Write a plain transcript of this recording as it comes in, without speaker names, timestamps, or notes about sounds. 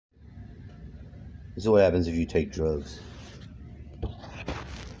This is what happens if you take drugs.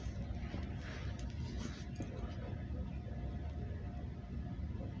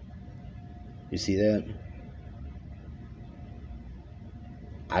 You see that?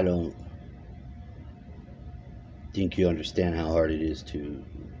 I don't think you understand how hard it is to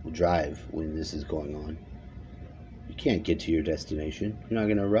drive when this is going on. You can't get to your destination. You're not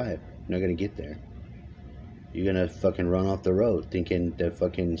gonna arrive. You're not gonna get there. You're gonna fucking run off the road thinking the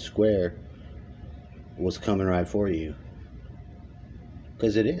fucking square was coming right for you.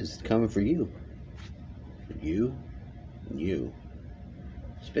 Because it is. It's coming for you. You. And you.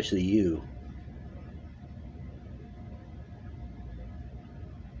 Especially you.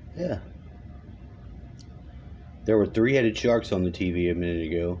 Yeah. There were three-headed sharks on the TV a minute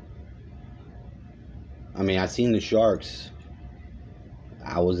ago. I mean, I seen the sharks.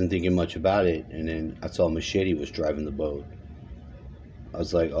 I wasn't thinking much about it. And then I saw Machete was driving the boat. I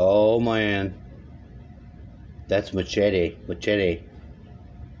was like, oh man. That's Machete. Machete.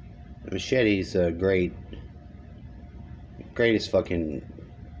 Machete's greatest fucking,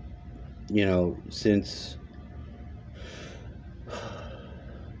 you know, since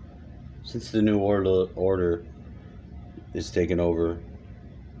the New Order is taken over.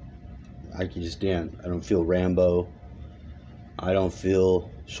 I can just stand. I don't feel Rambo. I don't feel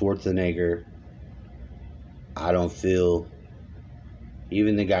Schwarzenegger. I don't feel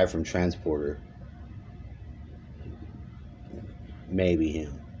even the guy from Transporter. Maybe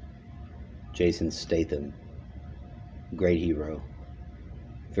him. Jason Statham. Great hero.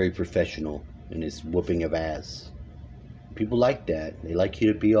 Very professional in his whooping of ass. People like that. They like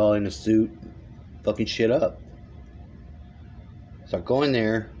you to be all in a suit, fucking shit up. So I go in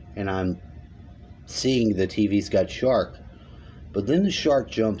there and I'm seeing the TV's got shark. But then the shark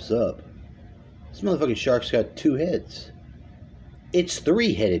jumps up. This motherfucking shark's got two heads. It's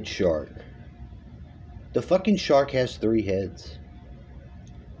three-headed shark. The fucking shark has three heads.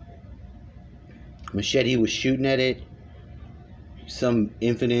 Machete was shooting at it. Some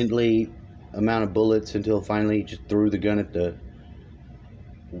infinitely amount of bullets until finally he just threw the gun at the...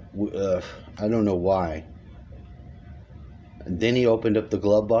 I don't know why. And then he opened up the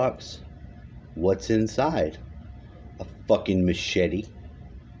glove box. What's inside? A fucking machete.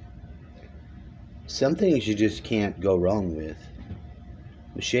 Some things you just can't go wrong with.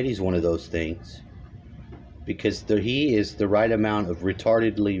 Machete's one of those things. Because he is the right amount of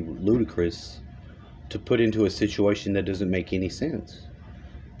retardedly ludicrous to put into a situation that doesn't make any sense.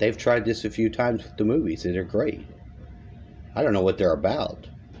 They've tried this a few times with the movies and they're great. I don't know what they're about.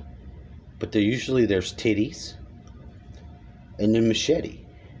 But there's titties. And then machete.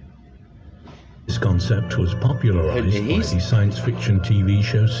 This concept was popularized by the science fiction TV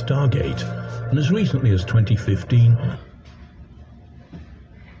show Stargate, and as recently as 2015...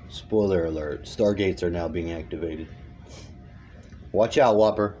 Spoiler alert, Stargates are now being activated. Watch out,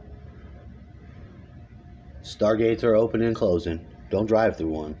 Whopper. Stargates are opening and closing. Don't drive through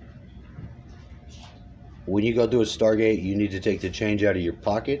one. When you go through a Stargate, you need to take the change out of your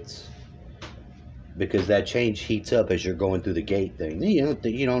pockets, because that change heats up as you're going through the gate thing.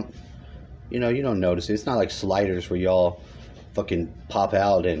 You don't notice it. It's not like sliders where y'all fucking pop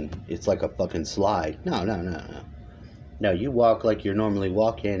out and it's like a fucking slide. No. No, you walk like you're normally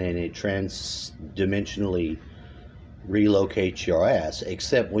walking and it trans-dimensionally relocates your ass.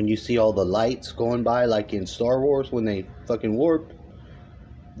 Except when you see all the lights going by, like in Star Wars when they fucking warp,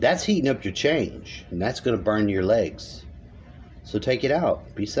 that's heating up your change. And that's going to burn your legs. So take it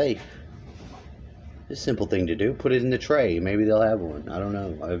out. Be safe. It's a simple thing to do. Put it in the tray. Maybe they'll have one. I don't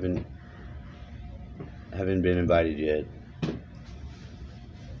know. I haven't been invited yet.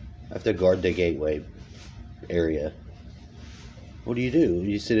 I have to guard the gateway area. What do?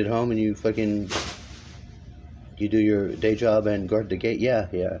 You sit at home and you do your day job and guard the gate? Yeah.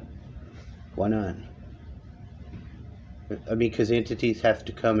 Why not? I mean, because entities have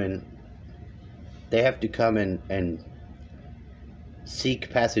to come in. They have to come in and seek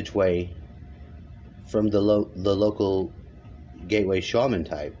passageway from the local gateway shaman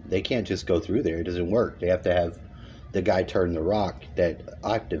type. They can't just go through there. It doesn't work. They have to have the guy turn the rock that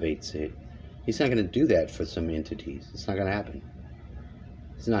activates it. He's not going to do that for some entities. It's not going to happen.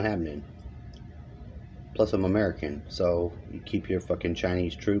 It's not happening. Plus, I'm American, so you keep your fucking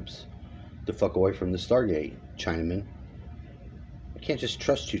Chinese troops the fuck away from the Stargate, Chinaman. I can't just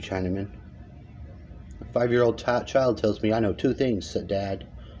trust you, Chinaman. A 5-year-old child tells me I know two things, said Dad.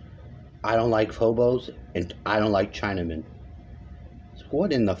 I don't like phobos, and I don't like Chinamen. So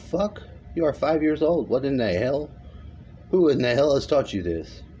what in the fuck? You are 5 years old. What in the hell? Who in the hell has taught you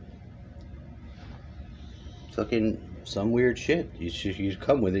this? Fucking some weird shit. You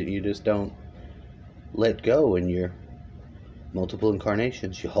come with it. You just don't let go in your multiple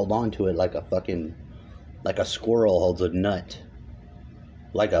incarnations. You hold on to it like a fucking, like a squirrel holds a nut.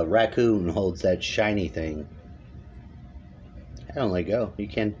 Like a raccoon holds that shiny thing. I don't let go.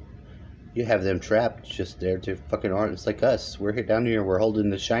 You have them trapped just there to fucking aren't. It's like us. We're here down here, we're holding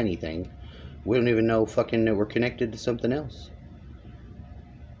the shiny thing. We don't even know fucking that we're connected to something else.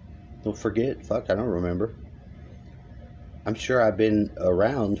 Don't forget. Fuck, I don't remember. I'm sure I've been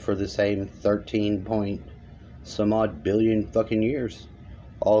around for the same 13 point some odd billion fucking years.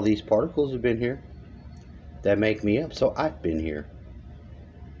 All these particles have been here that make me up, so I've been here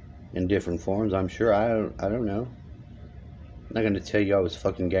in different forms. I'm sure. I don't know. I'm not gonna tell you I was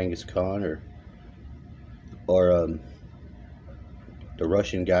fucking Genghis Khan or the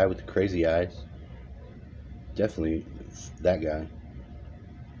Russian guy with the crazy eyes. Definitely that guy,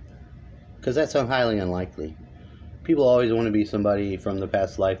 because that's highly unlikely. People always want to be somebody from the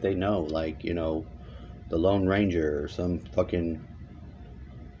past life they know, like, you know, the Lone Ranger or some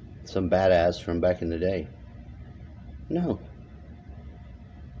badass from back in the day. No.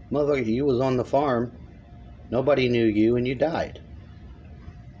 Motherfucker, you was on the farm, nobody knew you, and you died.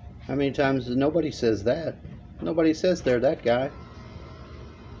 How many times? Nobody says that. Nobody says they're that guy.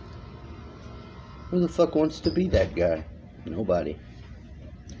 Who the fuck wants to be that guy? Nobody.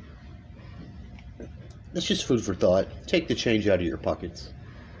 That's just food for thought. Take the change out of your pockets.